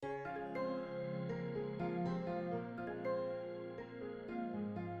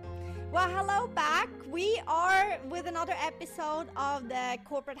Well, hello back. We are with another episode of the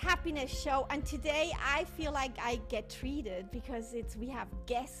Corporate Happiness Show, and today I feel like I get treated because we have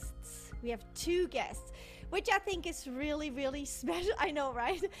guests. We have two guests, which I think is really, really special. I know,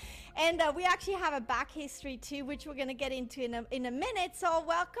 right? And we actually have a back history too, which we're going to get into in a minute. So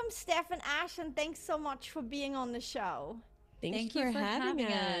welcome, Steph and Ash, and thanks so much for being on the show. Thank you for having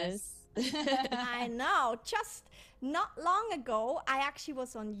us. I know. Just not long ago, I actually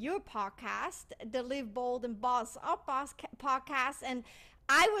was on your podcast, the Live Bold and Boss Up podcast, and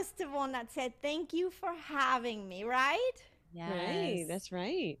I was the one that said, thank you for having me, right? Yes. Right, that's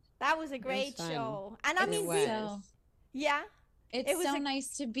right. That was a great show. And I mean, it's so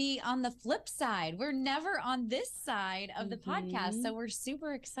nice to be on the flip side. We're never on this side of the podcast, so we're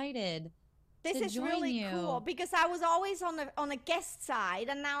super excited. This is really cool because I was always on a guest side,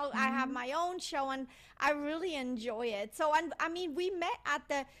 and now I have my own show, and I really enjoy it. So, and I mean, we met at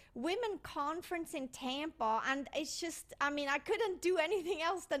the Women Conference in Tampa, and it's just, I mean, I couldn't do anything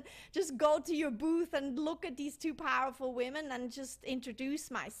else than just go to your booth and look at these two powerful women and just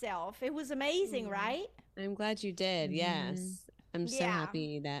introduce myself. It was amazing, right? I'm glad you did. Yes. I'm so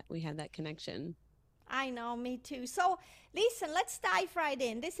happy that we had that connection. I know, me too. So listen, let's dive right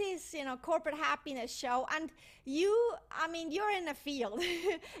in. This is, Corporate Happiness Show. And you're in the field.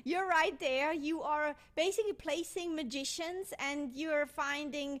 You're right there. You are basically placing magicians, and you're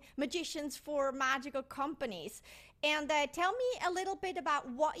finding magicians for magical companies. And tell me a little bit about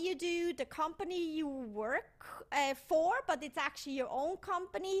what you do, the company you work for, but it's actually your own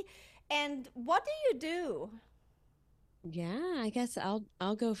company. And what do you do? Yeah, I guess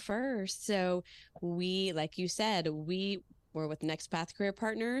I'll go first. So we, like you said, we were with Next Path Career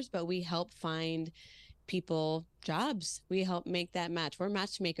Partners, but we help find people jobs. We help make that match. We're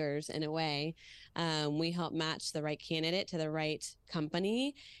matchmakers in a way. We help match the right candidate to the right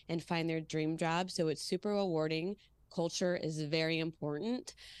company and find their dream job. So it's super rewarding. Culture is very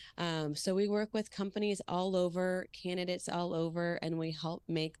important. So we work with companies all over, candidates all over, and we help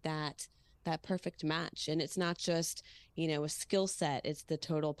make that perfect match. And it's not just, a skill set. It's the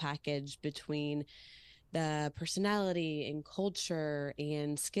total package between the personality and culture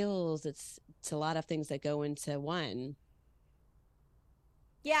and skills. It's a lot of things that go into one.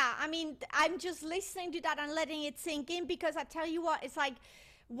 Yeah, I mean, I'm just listening to that and letting it sink in, because I tell you what, it's like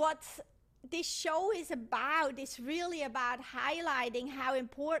what this show is about. It's really about highlighting how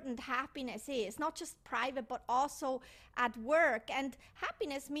important happiness is, not just private, but also at work. And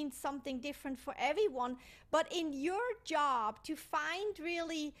happiness means something different for everyone. But in your job, to find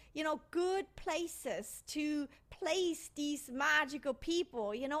really, good places to place these magical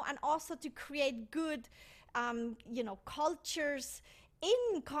people, and also to create good, cultures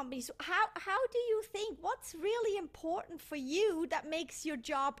in companies. How do you think, what's really important for you that makes your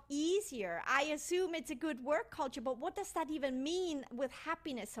job easier? I assume it's a good work culture, but what does that even mean with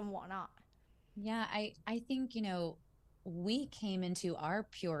happiness and whatnot? Yeah, I think, we came into our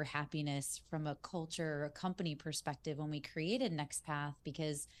pure happiness from a culture, a company perspective when we created Next Path,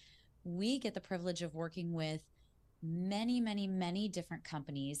 because we get the privilege of working with many, many, many different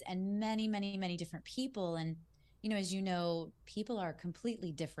companies and many, many, many different people. And as you know, people are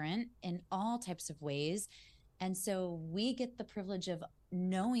completely different in all types of ways. And so we get the privilege of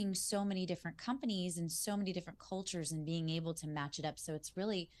knowing so many different companies and so many different cultures and being able to match it up. So it's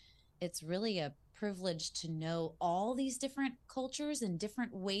really a privilege to know all these different cultures and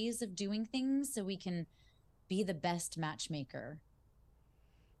different ways of doing things so we can be the best matchmaker.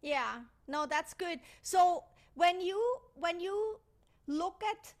 Yeah, no, that's good. So when you look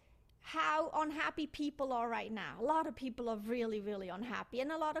at how unhappy people are right now, a lot of people are really, really unhappy,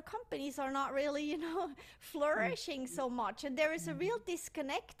 and a lot of companies are not really, flourishing so much, and there is a real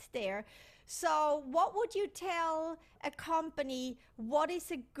disconnect there. So what would you tell a company? What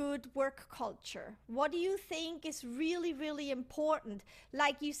is a good work culture? What do you think is really, really important?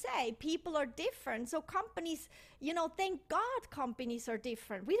 Like you say, people are different. So companies, thank God companies are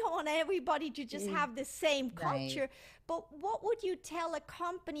different. We don't want everybody to just have the same culture. Right. But what would you tell a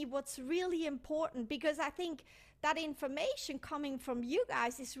company what's really important? Because I think that information coming from you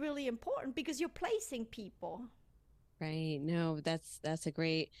guys is really important because you're placing people. Right. No, that's a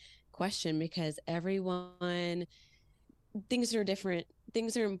great question, because everyone, things are different.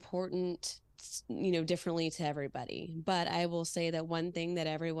 Things are important, differently to everybody. But I will say that one thing that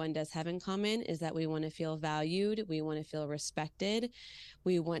everyone does have in common is that we want to feel valued. We want to feel respected.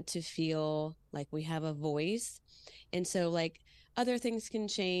 We want to feel like we have a voice. And so, like, other things can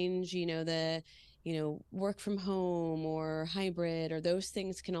change, work from home or hybrid, or those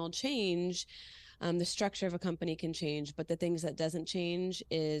things can all change. The structure of a company can change, but the things that doesn't change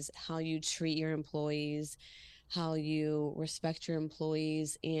is how you treat your employees, how you respect your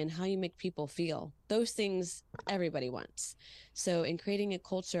employees, and how you make people feel. Those things everybody wants. So in creating a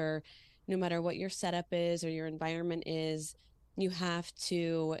culture, no matter what your setup is or your environment is, you have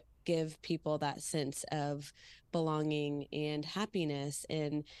to give people that sense of belonging and happiness.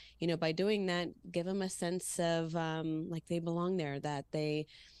 And, by doing that, give them a sense of like they belong there, that they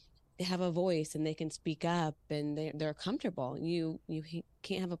have a voice and they can speak up and they're comfortable. You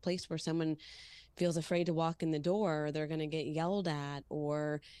can't have a place where someone feels afraid to walk in the door, or they're going to get yelled at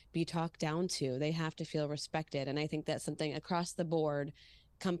or be talked down to. They have to feel respected. And I think that's something across the board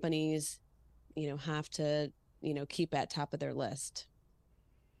companies, have to, keep at top of their list.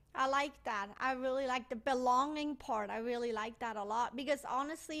 I like that. I really like the belonging part. I really like that a lot because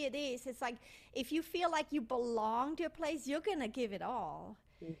honestly, it is. It's like if you feel like you belong to a place, you're going to give it all.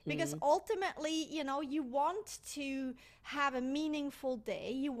 Because ultimately, you want to have a meaningful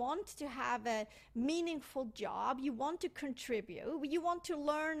day. You want to have a meaningful job. You want to contribute. You want to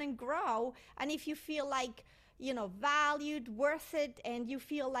learn and grow. And if you feel like, valued, worth it, and you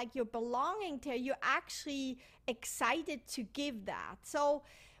feel like you're belonging there, you're actually excited to give that. So,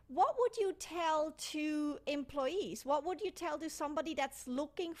 what would you tell to employees? What would you tell to somebody that's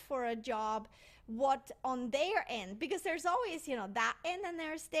looking for a job? What on their end? Because there's always, that end and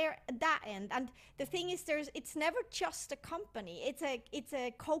there's that end. And the thing is, it's never just a company. It's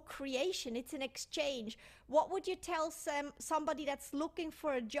a co-creation. It's an exchange. What would you tell somebody that's looking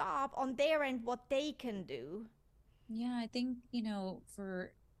for a job on their end? What they can do? Yeah, I think,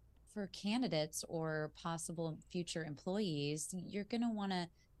 for candidates or possible future employees, you're going to want to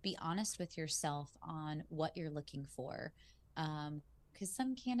be honest with yourself on what you're looking for. Because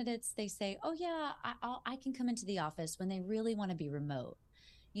some candidates, they say, oh yeah, I can come into the office, when they really want to be remote.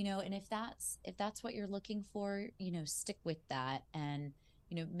 And if that's what you're looking for, stick with that, and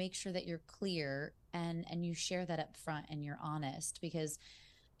make sure that you're clear, and you share that up front and you're honest, because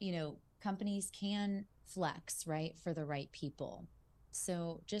companies can flex, right, for the right people.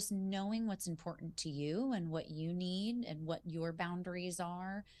 So just knowing what's important to you and what you need and what your boundaries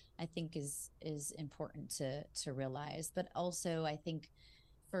are, I think is important to realize. But also, I think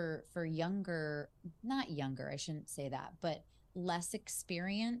for younger, not younger, I shouldn't say that, but less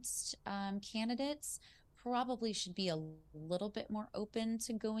experienced candidates probably should be a little bit more open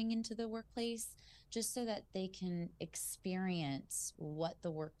to going into the workplace, just so that they can experience what the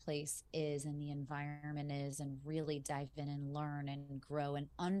workplace is and the environment is, and really dive in and learn and grow and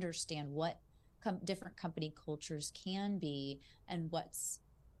understand what different company cultures can be, and what's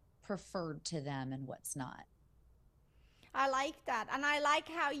preferred to them and what's not. I like that. And I like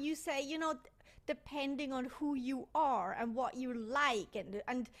how you say, depending on who you are and what you like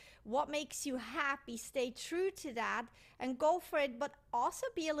and what makes you happy, stay true to that and go for it, but also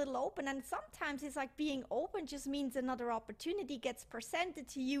be a little open. And sometimes it's like being open just means another opportunity gets presented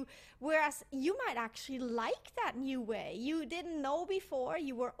to you, whereas you might actually like that new way. You didn't know before,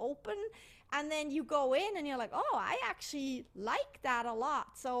 you were open, and then you go in and you're like, oh, I actually like that a lot.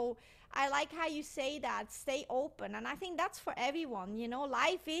 So I like how you say that, stay open. And I think that's for everyone.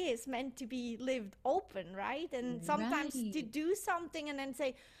 Life is meant to be lived open, right? And sometimes to Right. do something and then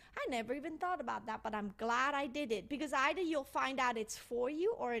say, I never even thought about that, but I'm glad I did it. Because either you'll find out it's for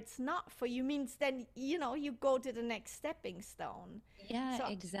you or it's not for you, means then, you go to the next stepping stone. Yeah, So,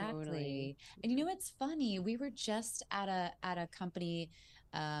 Totally. exactly. And it's funny, we were just at a company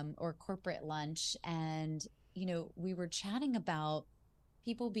or corporate lunch, and we were chatting about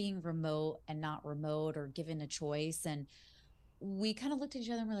people being remote and not remote, or given a choice. And we kind of looked at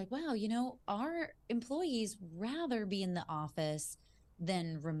each other and we're like, wow, our employees rather be in the office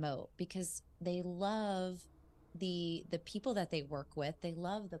than remote, because they love the people that they work with. They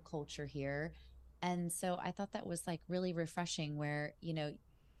love the culture here. And so I thought that was like really refreshing, where,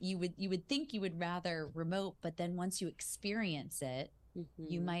 you would think you would rather remote, but then once you experience it,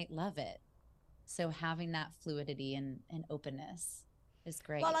 you Mm-hmm. might love it. So having that fluidity and openness is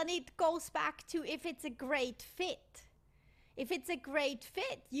well, great. and it goes back to if it's a great fit. If it's a great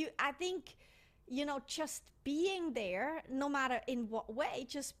fit, I think, just being there, no matter in what way,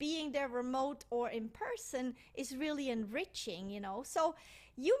 just being there remote or in person is really enriching. So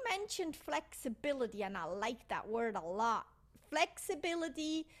you mentioned flexibility, and I like that word a lot.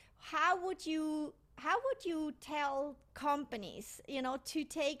 Flexibility, how would you tell companies, to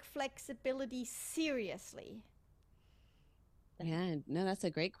take flexibility seriously? Yeah, no, that's a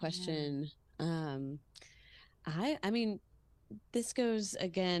great Yeah. question. Um, I mean, this goes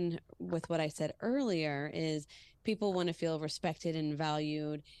again with what I said earlier, is people want to feel respected and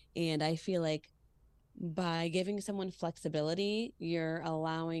valued. And I feel like by giving someone flexibility, you're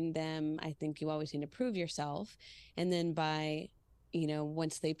allowing them, I think you always need to prove yourself. And then by,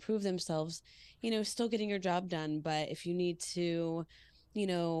 once they prove themselves, still getting your job done. But if you need to,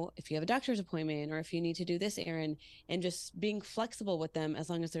 if you have a doctor's appointment or if you need to do this errand, and just being flexible with them as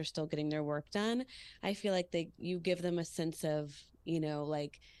long as they're still getting their work done, I feel like you give them a sense of,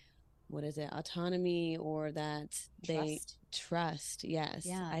 like, what is it, autonomy, or that they trust. Yes.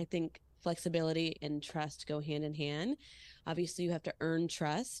 Yeah. I think flexibility and trust go hand in hand. Obviously, you have to earn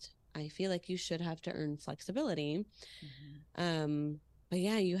trust. I feel like you should have to earn flexibility. But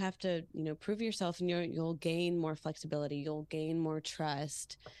yeah, you have to, prove yourself, and you'll gain more flexibility. You'll gain more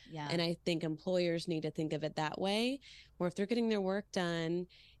trust. Yeah. And I think employers need to think of it that way, where if they're getting their work done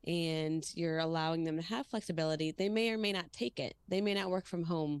and you're allowing them to have flexibility, they may or may not take it. They may not work from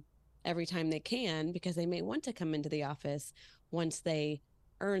home every time they can, because they may want to come into the office once they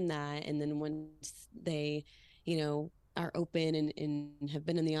earn that. And then once they, are open and have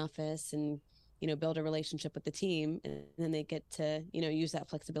been in the office and, build a relationship with the team, and then they get to, use that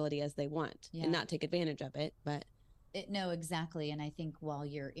flexibility as they want and not take advantage of it. But no, exactly. And I think while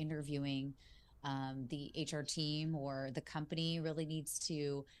you're interviewing, the HR team or the company really needs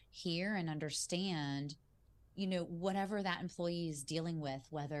to hear and understand, whatever that employee is dealing with,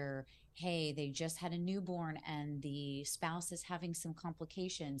 whether, hey, they just had a newborn and the spouse is having some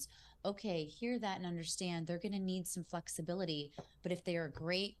complications. Okay, hear that and understand they're going to need some flexibility. But if they're a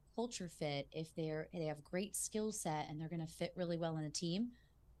great culture fit, if they have great skill set and they're going to fit really well in a team,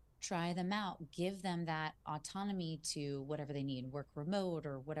 try them out, give them that autonomy to whatever they need, work remote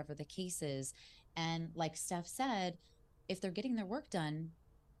or whatever the case is. And like Steph said, if they're getting their work done,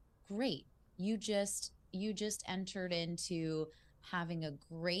 great. You just entered into having a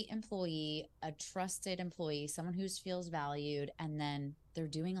great employee, a trusted employee, someone who feels valued, and then they're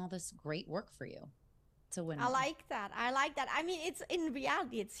doing all this great work for you. It's a win-win. I like that. I mean, it's in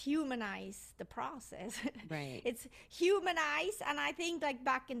reality, it's humanize the process. Right. It's humanize, and I think like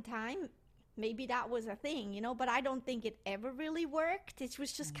back in time, maybe that was a thing, but I don't think it ever really worked. It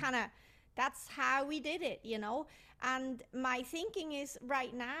was just kind of, that's how we did it, And my thinking is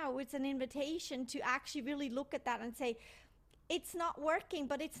right now, it's an invitation to actually really look at that and say, it's not working,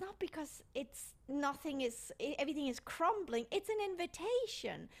 but it's not because everything is crumbling. It's an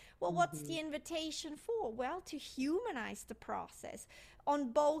invitation. Well, what's the invitation for? Well, to humanize the process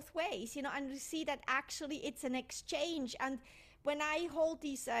on both ways, and to see that actually it's an exchange. And when I hold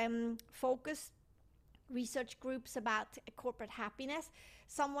these focus research groups about corporate happiness,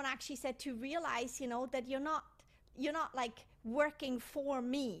 someone actually said to realize, that you're not like working for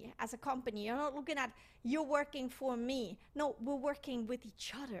me as a company. You're not looking at you're working for me. No, we're working with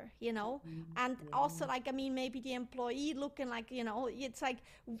each other, and also like, I mean, maybe the employee looking like, it's like,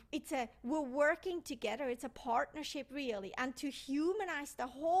 we're working together. It's a partnership really, and to humanize the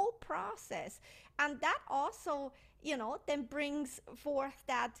whole process. And that also, then brings forth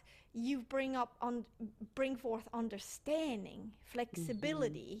that you bring forth understanding,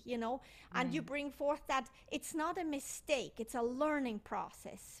 flexibility, and you bring forth that it's not a mistake, it's a learning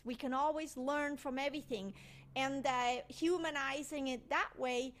process. We can always learn from everything, and humanizing it that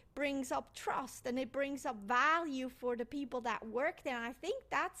way brings up trust, and it brings up value for the people that work there. And I think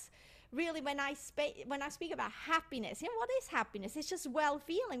that's really when I speak about happiness. What is happiness? It's just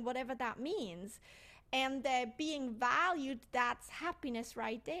well-feeling, whatever that means. And being valued, that's happiness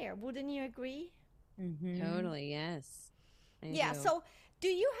right there. Wouldn't you agree? Totally, yes. I do. So do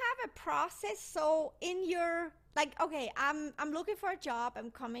you have a process? So in your, like, okay, I'm looking for a job, I'm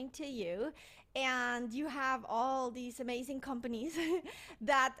coming to you, and you have all these amazing companies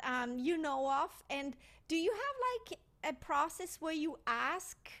that you know of. And do you have like a process where you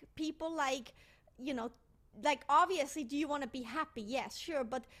ask people, like, like, obviously, do you want to be happy? Yes, sure.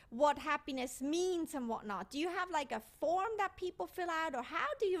 But what happiness means and whatnot. Do you have like a form that people fill out, or how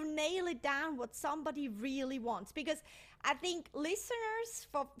do you nail it down what somebody really wants? Because I think listeners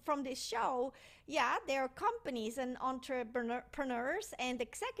from this show, there are companies and entrepreneurs and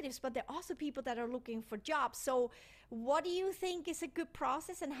executives, but there are also people that are looking for jobs. So what do you think is a good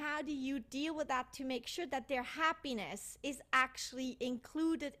process, and how do you deal with that to make sure that their happiness is actually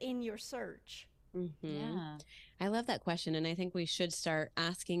included in your search? Yeah. I love that question. And I think we should start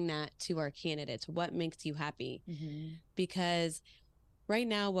asking that to our candidates. What makes you happy? Because right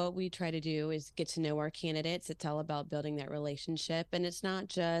now, what we try to do is get to know our candidates. It's all about building that relationship. And it's not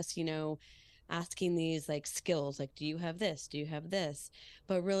just, asking these like skills, like, do you have this? Do you have this?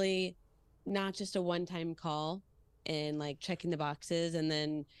 But really not just a one-time call and like checking the boxes and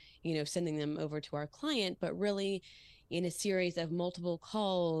then, sending them over to our client, but really, in a series of multiple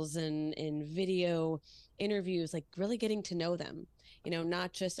calls and video interviews, like really getting to know them,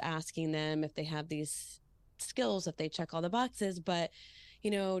 not just asking them if they have these skills, if they check all the boxes, but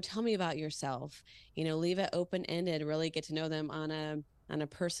tell me about yourself, leave it open ended, really get to know them on a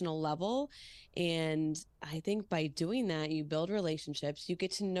personal level. And I think by doing that, you build relationships, you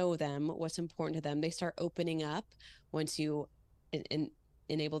get to know them, what's important to them. They start opening up once you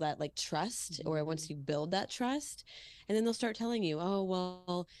enable that like trust, or once you build that trust. And then they'll start telling you, oh,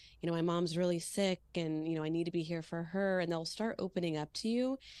 well, my mom's really sick and, I need to be here for her. And they'll start opening up to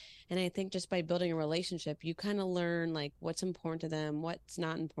you. And I think just by building a relationship, you kind of learn like what's important to them, what's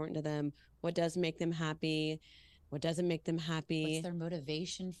not important to them, what does make them happy, what doesn't make them happy. What's their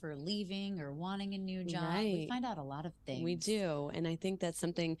motivation for leaving or wanting a new job? Right. We find out a lot of things. We do. And I think that's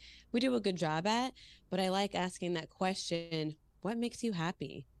something we do a good job at. But I like asking that question, what makes you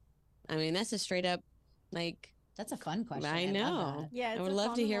happy? I mean, that's a straight up, like, that's a fun question. I know. Yeah, I would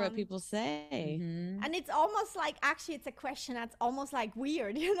love to hear what people say. And it's almost like, actually, it's a question that's almost like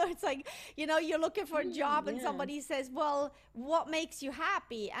weird. It's like, you're looking for a job and somebody says, well, what makes you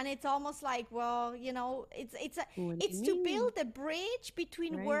happy? And it's almost like, well, it's to build a bridge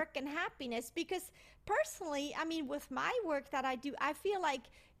between work and happiness. Because personally, I mean, with my work that I do, I feel like,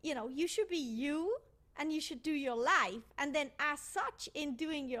 you should be you. And you should do your life. And then as such, in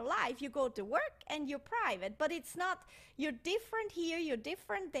doing your life, you go to work and you're private. But it's not, you're different here, you're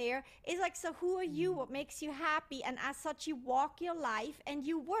different there. It's like, so who are you? What makes you happy? And as such, you walk your life and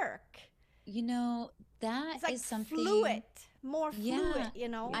you work. That it's like is something fluid, more fluid,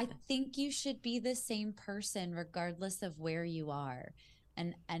 I think you should be the same person regardless of where you are.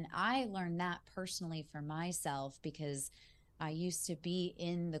 And I learned that personally for myself, because I used to be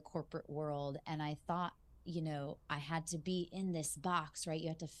in the corporate world and I thought, I had to be in this box, right? You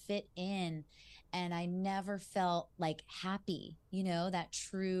have to fit in. And I never felt like happy, that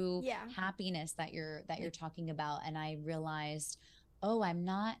true happiness that you're talking about. And I realized, oh, I'm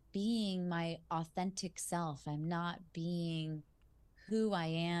not being my authentic self. I'm not being who I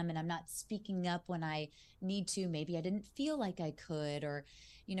am, and I'm not speaking up when I need to. Maybe I didn't feel like I could, or,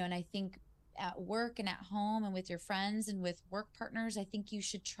 and I think at work and at home and with your friends and with work partners, I think you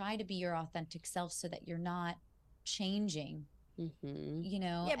should try to be your authentic self so that you're not changing.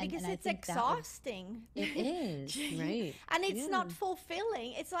 Yeah, because it's exhausting. It is. Right. And it's not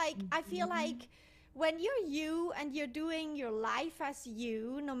fulfilling. It's like, I feel like when you're you and you're doing your life as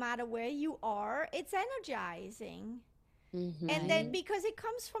you, no matter where you are, it's energizing. And then because it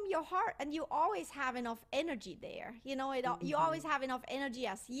comes from your heart, and you always have enough energy there, you always have enough energy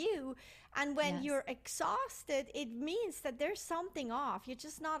as you. And when you're exhausted, it means that there's something off. You're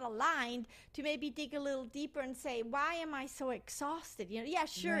just not aligned to maybe dig a little deeper and say, why am I so exhausted? Yeah,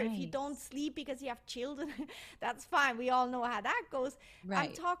 sure. If you don't sleep because you have children, that's fine. We all know how that goes.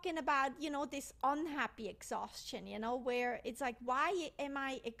 I'm talking about, this unhappy exhaustion, where it's like, why am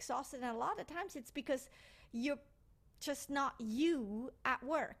I exhausted? And a lot of times it's because you're just not you at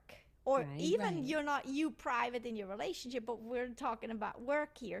work, or even you're not you private in your relationship, but we're talking about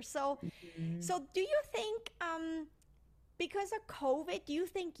work here. So so do you think because of COVID, do you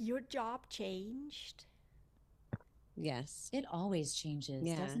think your job changed? Yes, it always changes,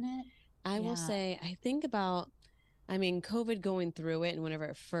 doesn't it? I will say, I think about, I mean, COVID, going through it, and whenever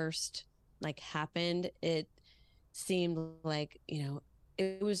it first like happened, it seemed like,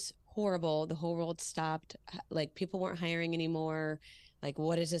 it was horrible. The whole world stopped. Like, people weren't hiring anymore. Like,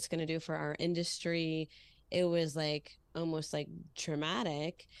 what is this going to do for our industry? It was like almost like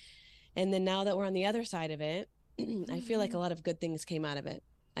traumatic. And then now that we're on the other side of it, I feel like a lot of good things came out of it.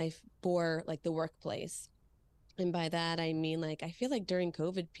 For like the workplace. And by that, I mean, like, I feel like during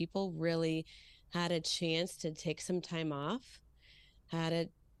COVID, people really had a chance to take some time off, had a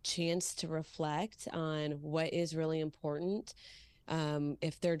chance to reflect on what is really important.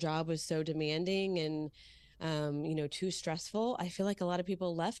 If their job was so demanding and, too stressful, I feel like a lot of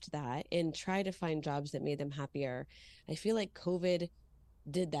people left that and tried to find jobs that made them happier. I feel like COVID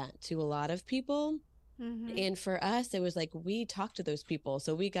did that to a lot of people. And for us, it was like, we talked to those people.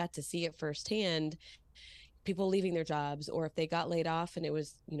 So we got to see it firsthand, people leaving their jobs, or if they got laid off and it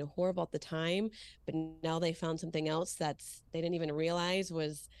was, horrible at the time, but now they found something else that's, they didn't even realize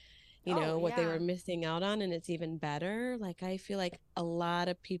was, what they were missing out on, and it's even better. Like, I feel like a lot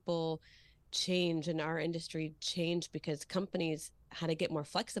of people change in our industry change because companies had to get more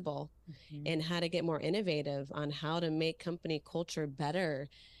flexible and how to get more innovative on how to make company culture better,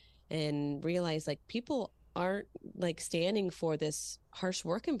 and realize like people aren't like standing for this harsh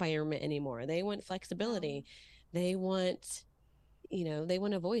work environment anymore. They want flexibility. They want, they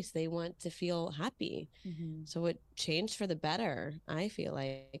want a voice, they want to feel happy. So it changed for the better, I feel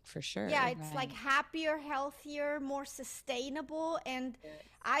like, for Yeah, sure. it's like happier, healthier, more sustainable. And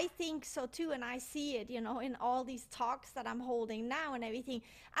I think so too. And I see it, in all these talks that I'm holding now and everything.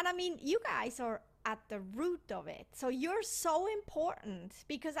 And I mean, you guys are at the root of it. So you're so important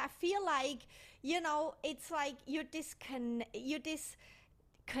because I feel like, it's like you're this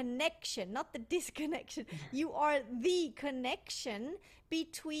connection, not the disconnection. You are the connection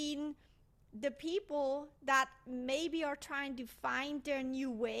between the people that maybe are trying to find their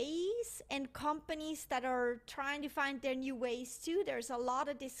new ways and companies that are trying to find their new ways too. There's a lot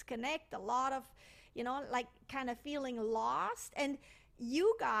of disconnect, a lot of, like kind of feeling lost. And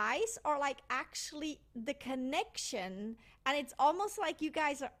you guys are like actually the connection. And it's almost like you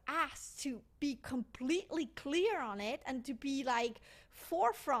guys are asked to be completely clear on it and to be like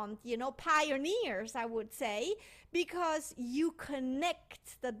forefront, pioneers, I would say, because you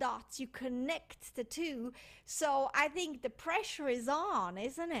connect the dots, you connect the two. So I think the pressure is on,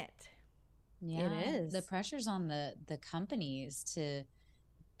 isn't it? Yeah, It is. the pressure's on the companies to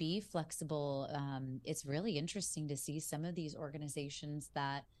be flexible. It's really interesting to see some of these organizations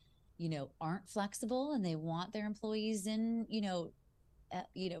that, aren't flexible and they want their employees in,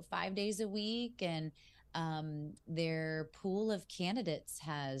 5 days a week, and their pool of candidates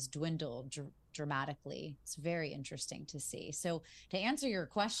has dwindled dramatically. It's very interesting to see. So to answer your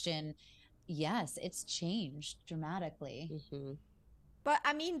question, yes, it's changed dramatically. But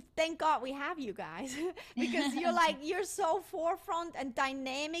I mean, thank God we have you guys because you're so forefront and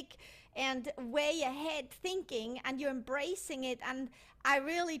dynamic and way ahead thinking, and you're embracing it. And I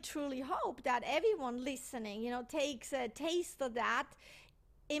really truly hope that everyone listening, takes a taste of that.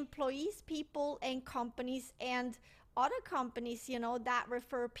 Employees, people, and companies, and other companies, that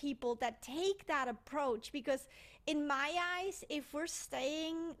refer people that take that approach. Because in my eyes, if we're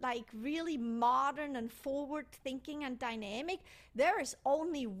staying like really modern and forward thinking and dynamic, there is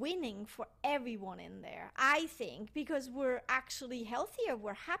only winning for everyone in there, I think, because we're actually healthier,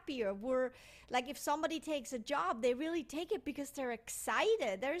 we're happier, we're like, if somebody takes a job, they really take it because they're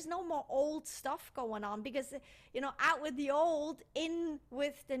excited. There's no more old stuff going on because, out with the old, in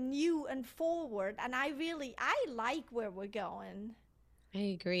with the new and forward. And I like where we're going.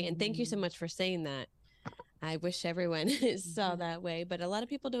 I agree. And thank you so much for saying that. I wish everyone saw that way, but a lot of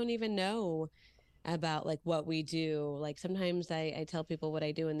people don't even know about like what we do. Like sometimes I tell people what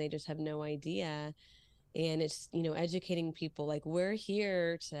I do and they just have no idea. And it's, educating people, like we're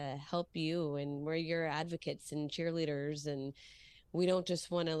here to help you and we're your advocates and cheerleaders. And we don't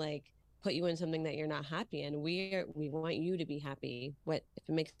just want to like put you in something that you're not happy in. We want you to be happy. What if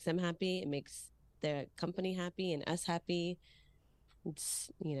it makes them happy? It makes the company happy and us happy. It's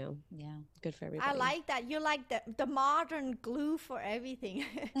good for everybody. I like that. You're like the modern glue for everything.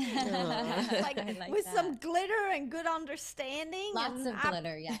 like with that. Some glitter and good understanding. Lots of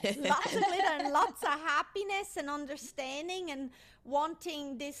glitter, yes. Lots of glitter and lots of happiness and understanding and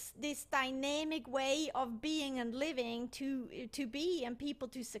wanting this dynamic way of being and living to be, and people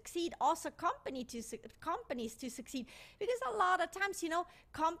to succeed. Also companies to succeed. Because a lot of times,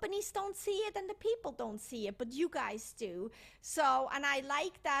 companies don't see it and the people don't see it, but you guys do. So, and I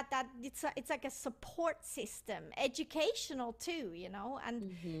like that it's like a support system, educational too,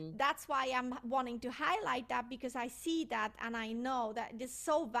 and that's why I'm wanting to highlight that, because I see that and I know that it is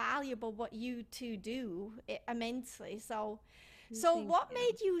so valuable what you two do immensely. So what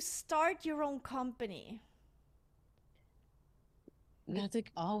made you start your own company? That's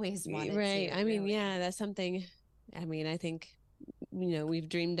always wanted right. to. I mean, yeah, that's something. I mean, I think we've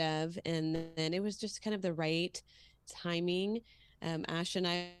dreamed of, and then it was just kind of the right timing. Ash and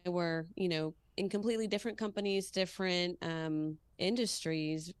I were, in completely different companies, different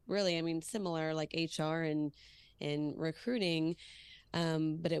industries. Really, I mean, similar like HR and recruiting.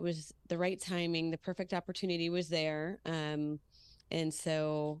 But it was the right timing. The perfect opportunity was there. And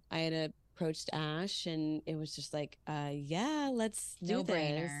so I had approached Ash, and it was just like, yeah, let's do no this.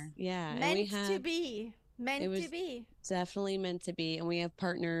 Brainer. Yeah. Meant to be. Definitely meant to be. And we have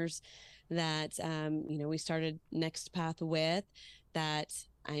partners that, we started Next Path with that.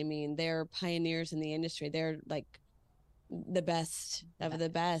 I mean, they're pioneers in the industry. They're like the best of the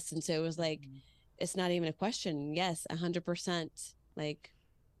best. And so it was like, it's not even a question. Yes, 100%. Like,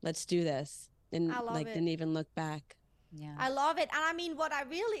 let's do this. And didn't even look back. Yeah, I love it. And I mean, what I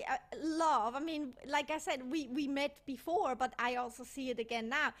really love, I mean, like I said, we met before, but I also see it again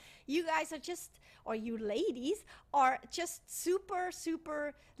now. You guys are just, or you ladies are just super,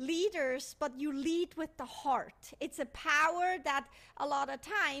 super leaders, but you lead with the heart. It's a power that a lot of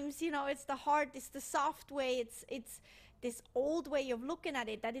times, it's the heart, it's the soft way, it's this old way of looking at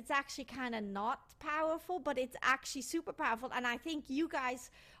it, that it's actually kind of not powerful, but it's actually super powerful. And I think you guys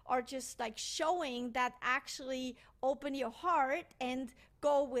are just like showing that actually open your heart and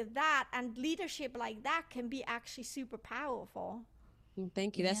go with that, and leadership like that can be actually super powerful.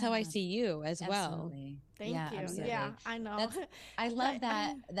 Thank you. That's how I see you as well. Absolutely. Thank Yeah, you. absolutely. Yeah, I know. I love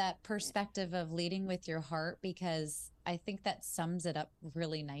that perspective of leading with your heart, because I think that sums it up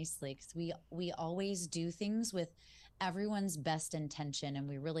really nicely, because we always do things with everyone's best intention, and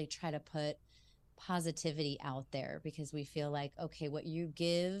we really try to put positivity out there because we feel like, okay, what you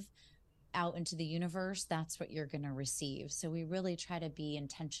give out into the universe, that's what you're going to receive. So we really try to be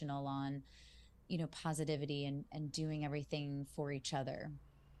intentional on, positivity and doing everything for each other.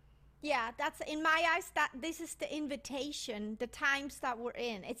 Yeah, that's in my eyes, that this is the invitation, the times that we're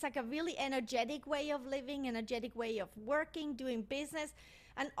in. It's like a really energetic way of living, energetic way of working, doing business,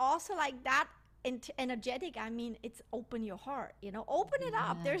 and also like that energetic, I mean, it's open your heart, open it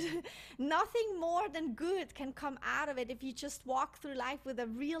up. There's nothing more than good can come out of it if you just walk through life with a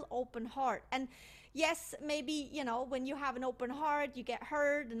real open heart. And yes, maybe, when you have an open heart, you get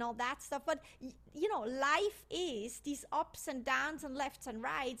hurt and all that stuff. But, life is these ups and downs and lefts and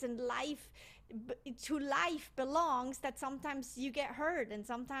rights, and to life belongs that sometimes you get hurt and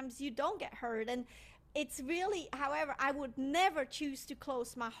sometimes you don't get hurt. And it's really, however, I would never choose to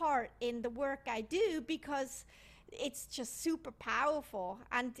close my heart in the work I do, because it's just super powerful.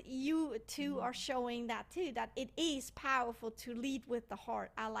 And you two are showing that too, that it is powerful to lead with the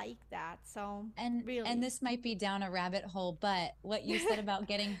heart. I like that. So really, and this might be down a rabbit hole, but what you said about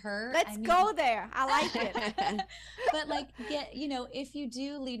getting hurt, let's go there. I like it. But like, if you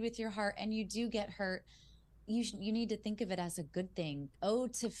do lead with your heart and you do get hurt, you need to think of it as a good thing.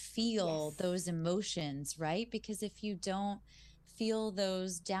 To feel those emotions, right? Because if you don't feel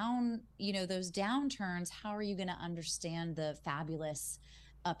those those downturns, how are you going to understand the fabulous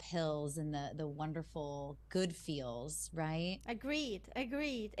uphills and the wonderful good feels, right? Agreed.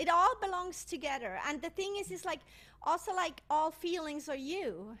 It all belongs together. And the thing is like, also like all feelings are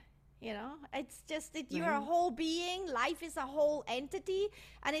you. It's just that you're a whole being. Life is a whole entity,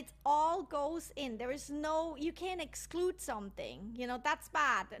 and it all goes in. There is you can't exclude something. That's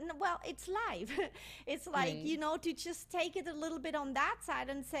bad. Well, it's life. It's like, to just take it a little bit on that side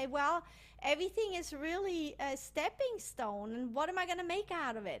and say, well, everything is really a stepping stone. And what am I going to make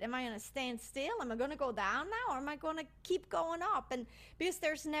out of it? Am I going to stand still? Am I going to go down now? Or am I going to keep going up? And because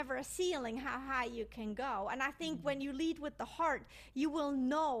there's never a ceiling how high you can go. And I think when you lead with the heart, you will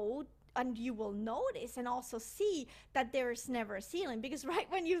know, and you will notice and also see that there is never a ceiling. Because right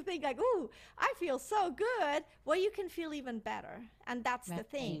when you think like, ooh, I feel so good, well, you can feel even better. And that's the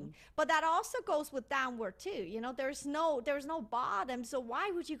thing. But that also goes with downward too. There's no bottom. So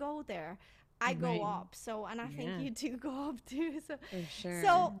why would you go there? I go up. So, and I think you do go up too. So, for sure.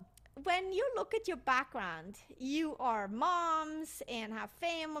 So when you look at your background, you are moms and have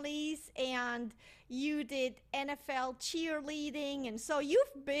families, and you did NFL cheerleading, and so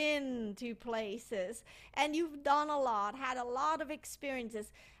you've been to places and you've done a lot, had a lot of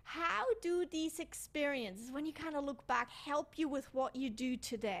experiences. How do these experiences, when you kind of look back, help you with what you do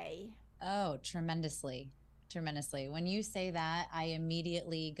today? Oh, tremendously. When you say that, I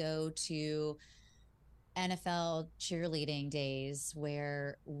immediately go to NFL cheerleading days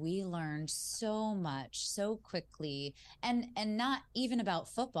where we learned so much so quickly, and not even about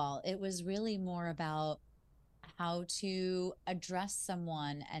football. It was really more about how to address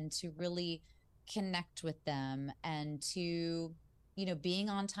someone and to really connect with them, and to being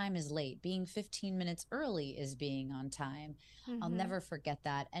on time is late, being 15 minutes early is being on time. I'll never forget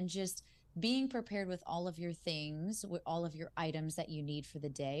that. And just being prepared with all of your things, with all of your items that you need for the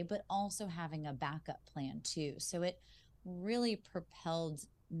day, but also having a backup plan too. So it really propelled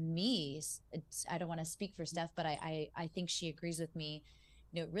me. I don't want to speak for Steph, but I think she agrees with me.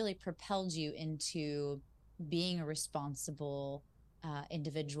 It really propelled you into being a responsible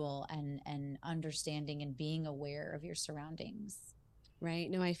individual, and understanding and being aware of your surroundings.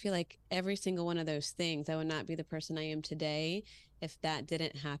 Right. No, I feel like every single one of those things, I would not be the person I am today if that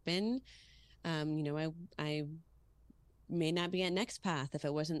didn't happen. I may not be at Next Path if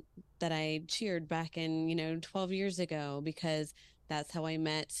it wasn't that I cheered back in, 12 years ago, because that's how I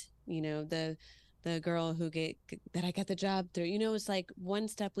met, the girl that I got the job through. It's like one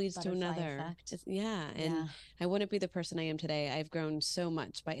step leads to another. And I wouldn't be the person I am today. I've grown so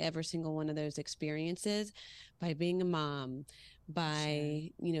much by every single one of those experiences, by being a mom, by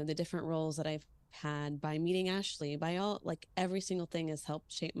the different roles that I've had, by meeting Ashley, by every single thing has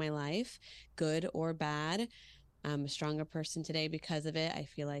helped shape my life, good or bad. I'm a stronger person today because of it. I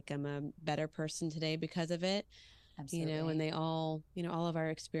feel like I'm a better person today because of it. Absolutely. and they all, all of our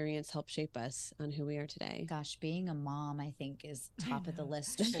experience helped shape us on who we are today. Gosh, being a mom, I think, is I top of the know.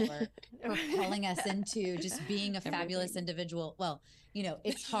 list for propelling us into just being a fabulous Everything. individual. Well,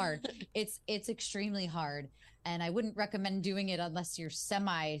 it's hard. It's extremely hard. And I wouldn't recommend doing it unless you're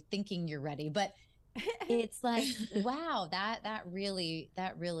semi thinking you're ready. But it's like, wow, that really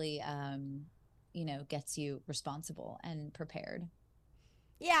gets you responsible and prepared.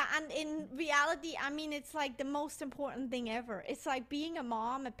 Yeah, and in reality, I mean, it's like the most important thing ever. It's like being a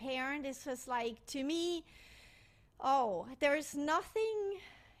mom, a parent is just like, to me, oh, there's nothing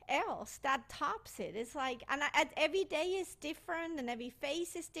else that tops it. It's like, every day is different and every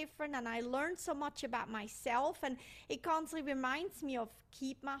face is different. And I learned so much about myself. And it constantly reminds me of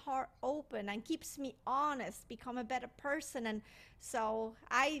keep my heart open and keeps me honest, become a better person. And so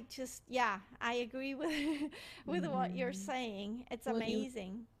I just, yeah, I agree with, with what you're Mhm. saying. It's Well,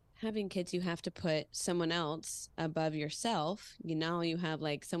 amazing. having kids, you have to put someone else above yourself. You have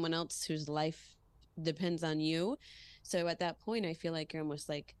like someone else whose life depends on you. So at that point, I feel like you're almost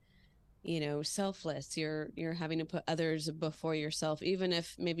like, selfless. You're having to put others before yourself, even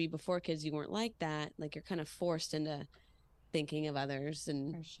if maybe before kids you weren't like that. Like you're kind of forced into thinking of others,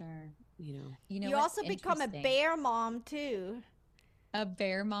 and For sure. you know, You know You what's also become a interesting? bear mom too. A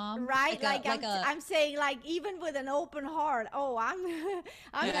bear mom, Right, like a like like a I'm saying, like even with an open heart, oh, I'm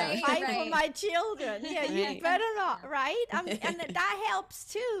I'm gonna right, fight for right, my children. Yeah, you right? better not, right? And that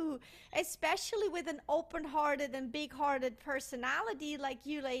helps too, especially with an open-hearted and big-hearted personality like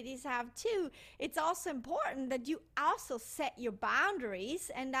you ladies have too. It's also important that you also set your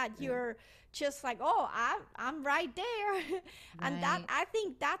boundaries and that Right. you're just like, oh, I'm right there. And that, right, I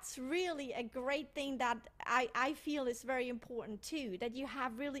think that's really a great thing that I feel is very important too, that you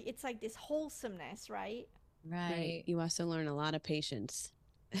have really, it's like this wholesomeness, right? Right. right. You also learn a lot of patience.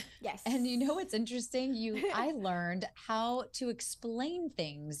 Yes. And you know what's interesting? I learned how to explain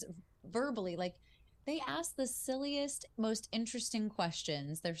things verbally. Like they ask the silliest, most interesting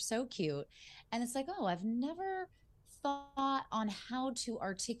questions. They're so cute. And it's like, oh, I've never thought on how to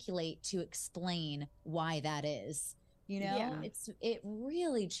articulate to explain why that is. Yeah. Hmm. It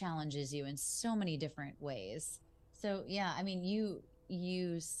really challenges you in so many different ways. So yeah, I mean,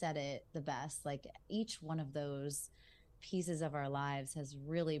 you said it the best. Like each one of those pieces of our lives has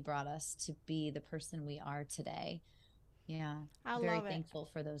really brought us to be the person we are today. Yeah. I Very love it. thankful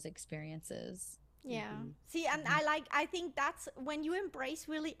for those experiences. Yeah. Hmm. See, and Mhm. I think that's when you embrace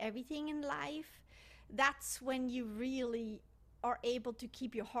really everything in life, that's when you really are able to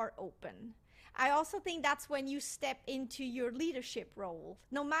keep your heart open. I also think that's when you step into your leadership role.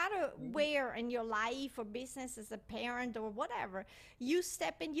 No matter Mhm. where in your life or business as a parent or whatever, you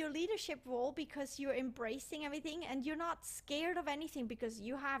step in your leadership role because you're embracing everything and you're not scared of anything because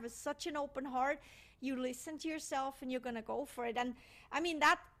you have such an open heart. You listen to yourself and you're going to go for it. And I mean,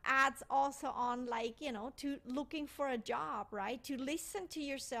 that adds also on, like, to looking for a job, right? To listen to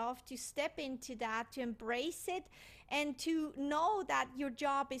yourself, to step into that, to embrace it, and to know that your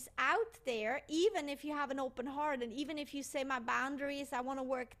job is out there, even if you have an open heart. And even if you say, my boundary is I want to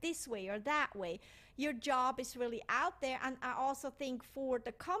work this way or that way, your job is really out there. And I also think for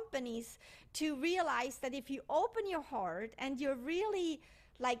the companies to realize that if you open your heart and you're really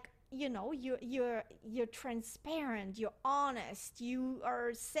like, you're transparent, you're honest, you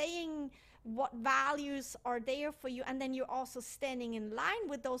are saying what values are there for you, and then you're also standing in line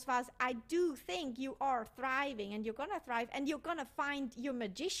with those values, I do think you are thriving, and you're gonna thrive, and you're gonna find your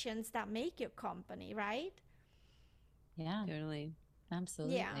magicians that make your company, right? Yeah, Totally. Yeah.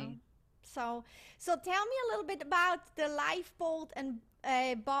 absolutely. So tell me a little bit about the Lifeboat and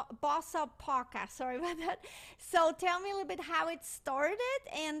Boss Up podcast. Sorry about that. So tell me a little bit how it started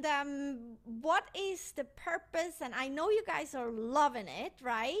and what is the purpose. And I know you guys are loving it,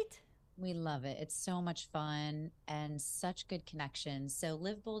 right? We love it. It's so much fun and such good connections. So,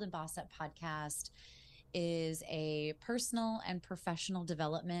 Live Bold and Boss Up podcast is a personal and professional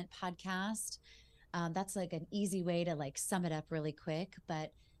development podcast. That's like an easy way to like sum it up really quick.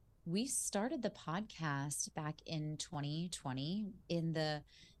 But we started the podcast back in 2020 in the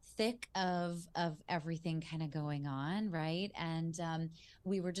thick of everything kind of going on, right? And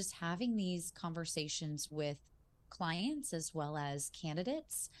we were just having these conversations with clients as well as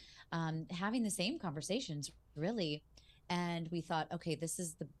candidates, having the same conversations really. And we thought, okay, this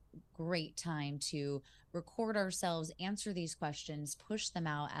is the great time to record ourselves, answer these questions, push them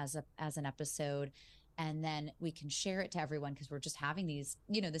out as an episode, and then we can share it to everyone because we're just having these,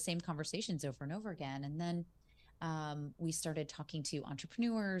 the same conversations over and over again. And then we started talking to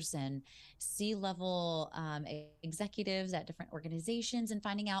entrepreneurs and C-level executives at different organizations and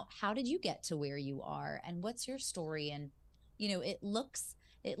finding out, how did you get to where you are and what's your story? And, it looks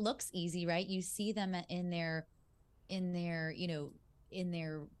easy, right? You see them in their, in their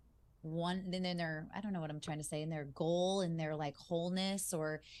I don't know what I'm trying to say, in their goal, in their like wholeness,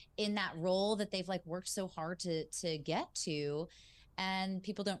 or in that role that they've like worked so hard to get to. And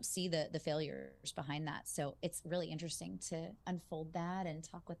people don't see the failures behind that. So it's really interesting to unfold that and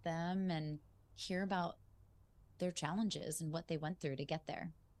talk with them and hear about their challenges and what they went through to get there.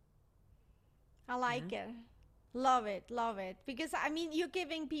 I like it. Love it, love it. Because I mean, you're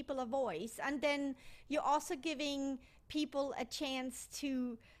giving people a voice, and then you're also giving people a chance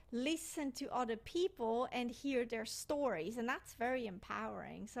to listen to other people and hear their stories, and that's very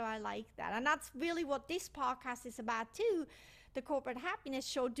empowering. So I like that. And that's really what this podcast is about too, the Corporate Happiness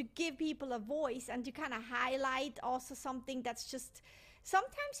Show, to give people a voice and to kind of highlight also something that's just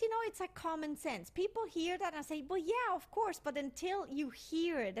sometimes, it's like common sense. People hear that and say, well, yeah, of course, but until you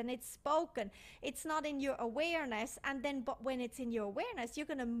hear it and it's spoken, it's not in your awareness. And then, but when it's in your awareness, you're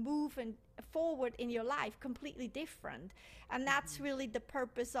going to move forward in your life completely different. And that's really the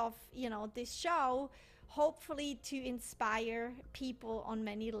purpose of, this show, hopefully to inspire people on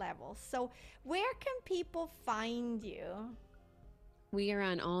many levels. So where can people find you? We are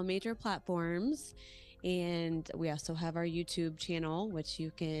on all major platforms. And we also have our YouTube channel, which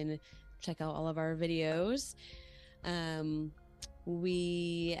you can check out all of our videos.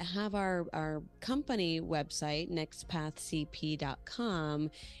 We have our company website, nextpathcp.com.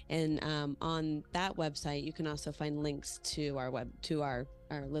 And on that website, you can also find links to our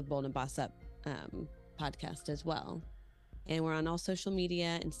Live Bold and Boss Up podcast as well. And we're on all social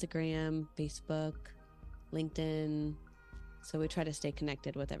media, Instagram, Facebook, LinkedIn. So we try to stay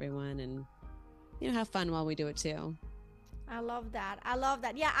connected with everyone and have fun while we do it too. I love that.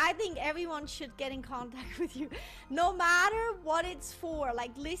 Yeah, I think everyone should get in contact with you, no matter what it's for.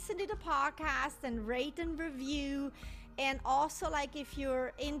 Like, listen to the podcast and rate and review. And also, like, if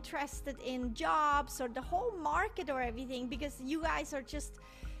you're interested in jobs or the whole market or everything, because you guys are just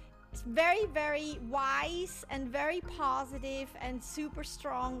very, very wise and very positive and super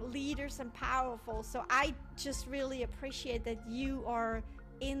strong leaders and powerful. So I just really appreciate that you are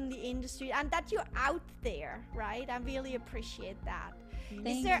in the industry and that you're out there, right? I really appreciate that.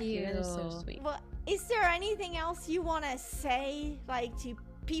 Thank you. That is so sweet. Well, is there anything else you want to say, like, to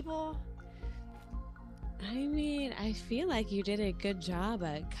people? I mean, I feel like you did a good job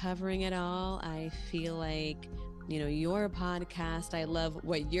at covering it all. I feel like, your podcast, I love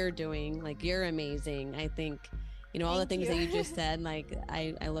what you're doing. Like, you're amazing. I think, all the things that you just said, like,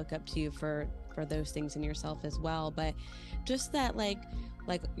 I look up to you for those things in yourself as well. But just that, like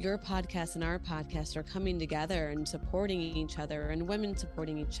your podcast and our podcast are coming together and supporting each other, and women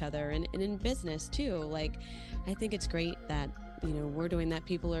supporting each other, and in business too. Like, I think it's great that, we're doing that,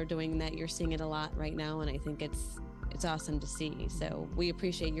 people are doing that. You're seeing it a lot right now, and I think it's awesome to see. So we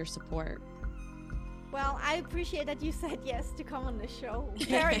appreciate your support. Well, I appreciate that you said yes to come on the show,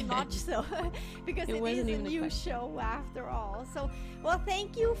 very much so, because it is a new show after all. So, well,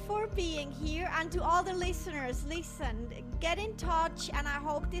 thank you for being here. And to all the listeners, listen, get in touch, and I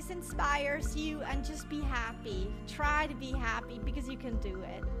hope this inspires you, and just be happy. Try to be happy, because you can do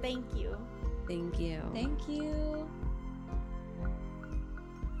it. Thank you. Thank you. Thank you.